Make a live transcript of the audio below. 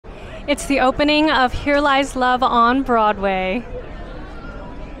It's the opening of Here Lies Love on Broadway.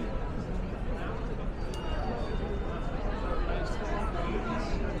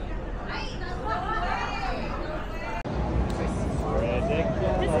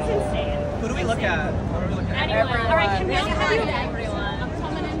 This is insane. Who do we look at? Anyone. All right, can we all have you? Everyone. I'm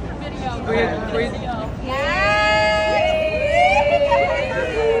coming in for video.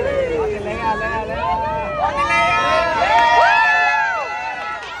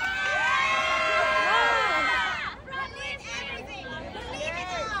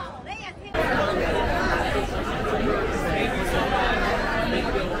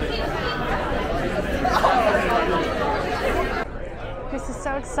 This is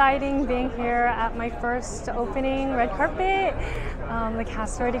so exciting being here at my first opening red carpet. The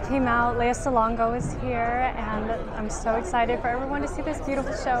cast already came out. Lea Salongo is here, and I'm so excited for everyone to see this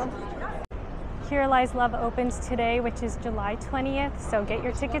beautiful show. Here Lies Love opens today, which is July 20th, so get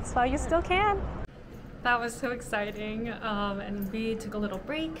your tickets while you still can. That was so exciting, and we took a little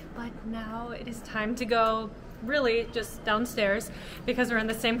break, but now it is time to go really just downstairs because we're in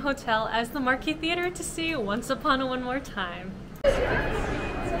the same hotel as the Marquee Theater to see Once Upon a One More Time.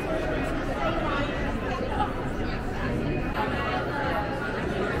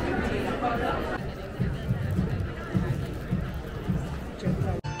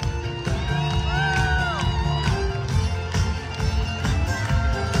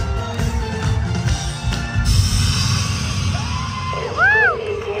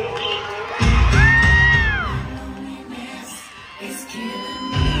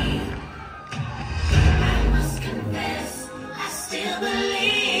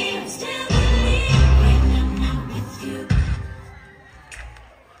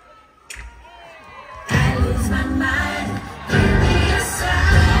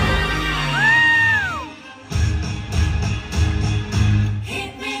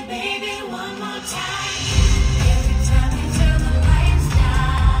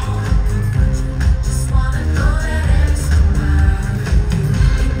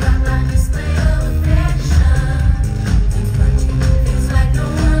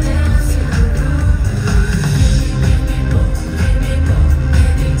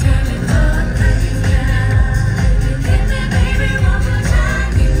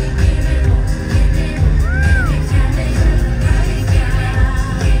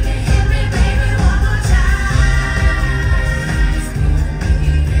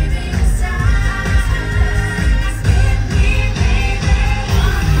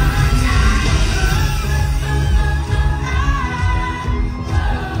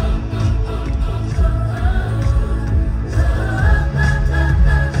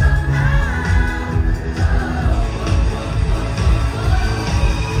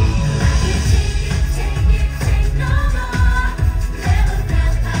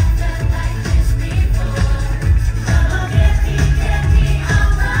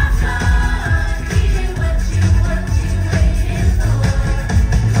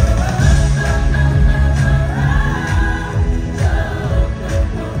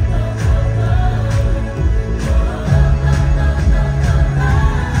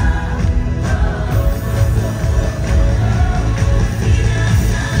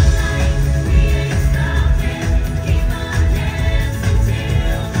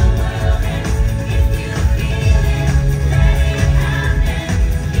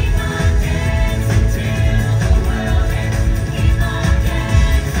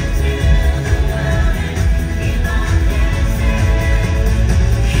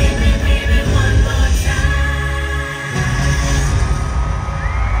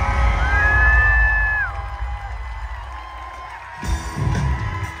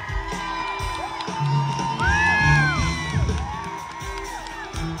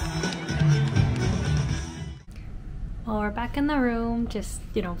 Well, we're back in the room, just,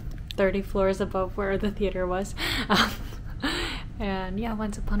 30 floors above where the theater was. And yeah,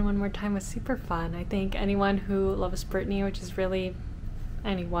 Once Upon One More Time was super fun. I think anyone who loves Britney, which is really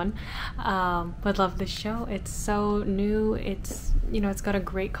anyone, would love this show. It's so new, it's got a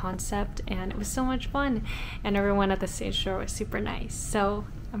great concept, and it was so much fun. And everyone at the stage show was super nice. So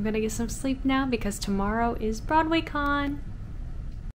I'm gonna get some sleep now because tomorrow is BroadwayCon.